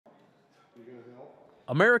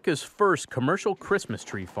America's first commercial Christmas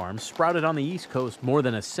tree farm sprouted on the East Coast more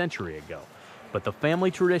than a century ago, but the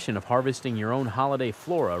family tradition of harvesting your own holiday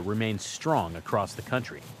flora remains strong across the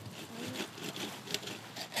country.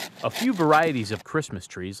 A few varieties of Christmas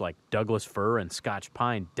trees like Douglas fir and Scotch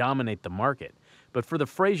pine dominate the market, but for the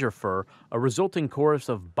Fraser fir, a resulting chorus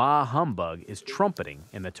of bah humbug is trumpeting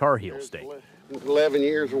in the Tar Heel state. 11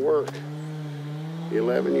 years of work.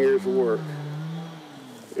 11 years of work.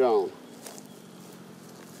 Gone.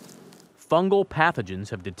 Fungal pathogens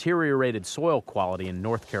have deteriorated soil quality in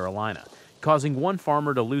North Carolina, causing one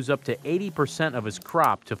farmer to lose up to 80% of his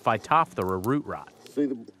crop to Phytophthora root rot. See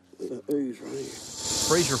the ooze right here.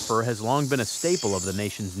 Fraser fir has long been a staple of the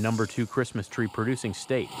nation's #2 Christmas tree producing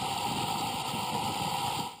state.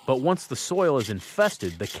 But once the soil is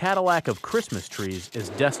infested, the Cadillac of Christmas trees is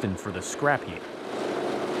destined for the scrap heap.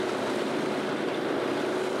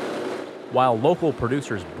 While local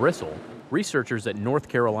producers bristle, researchers at North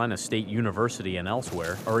Carolina State University and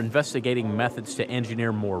elsewhere are investigating methods to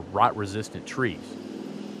engineer more rot-resistant trees.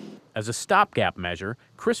 As a stopgap measure,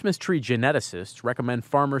 Christmas tree geneticists recommend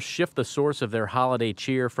farmers shift the source of their holiday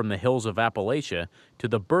cheer from the hills of Appalachia to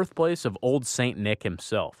the birthplace of Old Saint Nick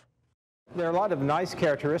himself. There are a lot of nice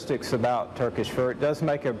characteristics about Turkish fir. It does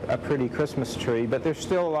make a pretty Christmas tree, but there's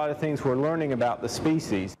still a lot of things we're learning about the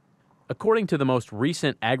species. According to the most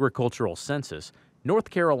recent agricultural census, North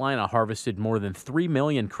Carolina harvested more than 3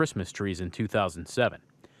 million Christmas trees in 2007.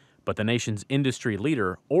 But the nation's industry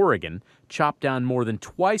leader, Oregon, chopped down more than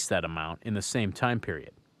twice that amount in the same time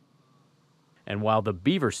period. And while the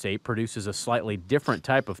Beaver State produces a slightly different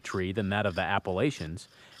type of tree than that of the Appalachians,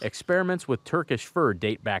 experiments with Turkish fir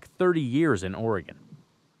date back 30 years in Oregon.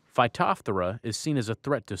 Phytophthora is seen as a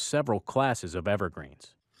threat to several classes of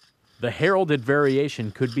evergreens. The heralded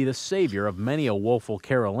variation could be the savior of many a woeful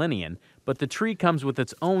Carolinian, but the tree comes with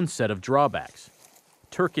its own set of drawbacks.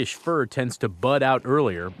 Turkish fir tends to bud out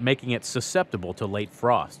earlier, making it susceptible to late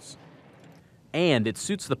frosts. And it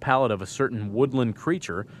suits the palate of a certain woodland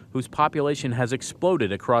creature whose population has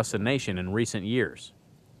exploded across the nation in recent years: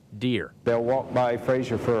 deer. They'll walk by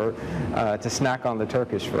Fraser fir to snack on the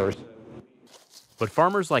Turkish fir. But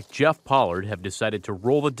farmers like Jeff Pollard have decided to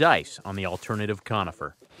roll the dice on the alternative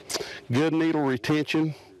conifer. Good needle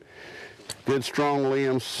retention, good strong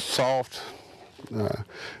limbs, soft,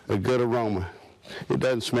 a good aroma. It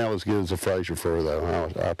doesn't smell as good as a Fraser fir,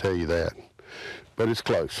 though, I'll tell you that, but it's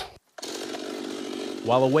close.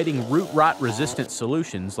 While awaiting root rot-resistant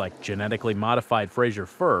solutions like genetically modified Fraser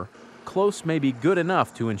fir, close may be good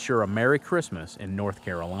enough to ensure a Merry Christmas in North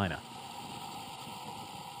Carolina.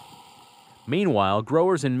 Meanwhile,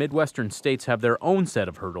 growers in Midwestern states have their own set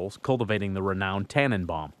of hurdles cultivating the renowned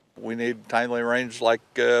Tannenbaum. We need timely rains like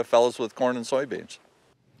fellows with corn and soybeans.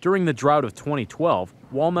 During the drought of 2012,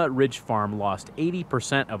 Walnut Ridge Farm lost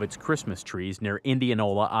 80% of its Christmas trees near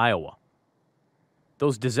Indianola, Iowa.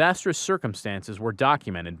 Those disastrous circumstances were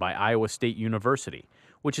documented by Iowa State University,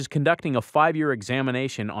 which is conducting a 5-year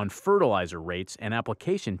examination on fertilizer rates and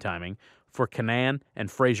application timing for Canaan and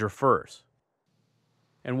Fraser firs.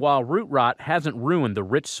 And while root rot hasn't ruined the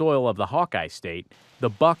rich soil of the Hawkeye State, the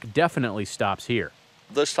buck definitely stops here.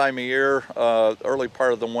 This time of year, early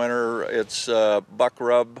part of the winter, it's buck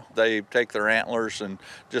rub. They take their antlers and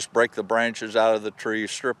just break the branches out of the tree,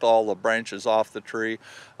 strip all the branches off the tree,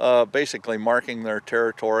 basically marking their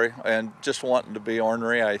territory and just wanting to be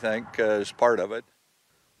ornery, I think, is part of it.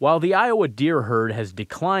 While the Iowa deer herd has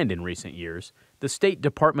declined in recent years, the State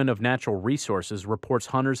Department of Natural Resources reports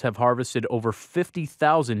hunters have harvested over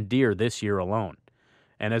 50,000 deer this year alone.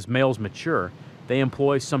 And as males mature, they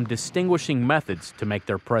employ some distinguishing methods to make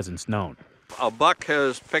their presence known. A buck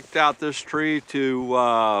has picked out this tree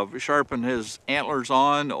to sharpen his antlers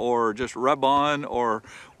on or just rub on, or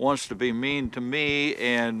wants to be mean to me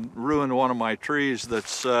and ruin one of my trees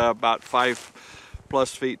that's about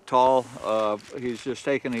 5+ feet tall. He's just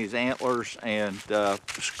taken his antlers and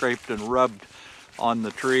scraped and rubbed on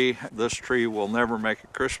the tree. This tree will never make a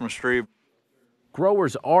Christmas tree.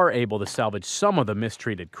 Growers are able to salvage some of the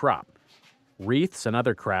mistreated crop. Wreaths and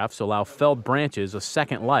other crafts allow felled branches a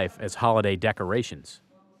second life as holiday decorations.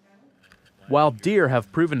 While deer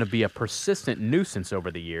have proven to be a persistent nuisance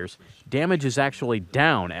over the years, damage is actually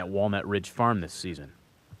down at Walnut Ridge Farm this season.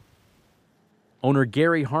 Owner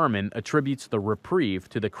Gary Harmon attributes the reprieve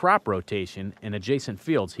to the crop rotation in adjacent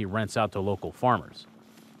fields he rents out to local farmers.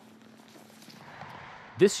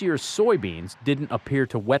 This year's soybeans didn't appear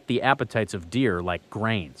to whet the appetites of deer like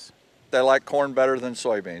grains. They like corn better than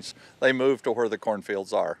soybeans. They move to where the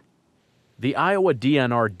cornfields are. The Iowa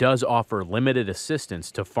DNR does offer limited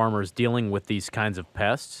assistance to farmers dealing with these kinds of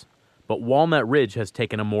pests, but Walnut Ridge has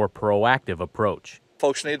taken a more proactive approach.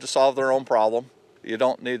 Folks need to solve their own problem. You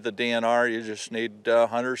don't need the DNR, you just need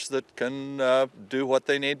hunters that can do what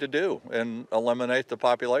they need to do and eliminate the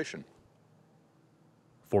population.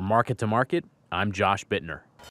 For Market to Market, I'm Josh Bittner.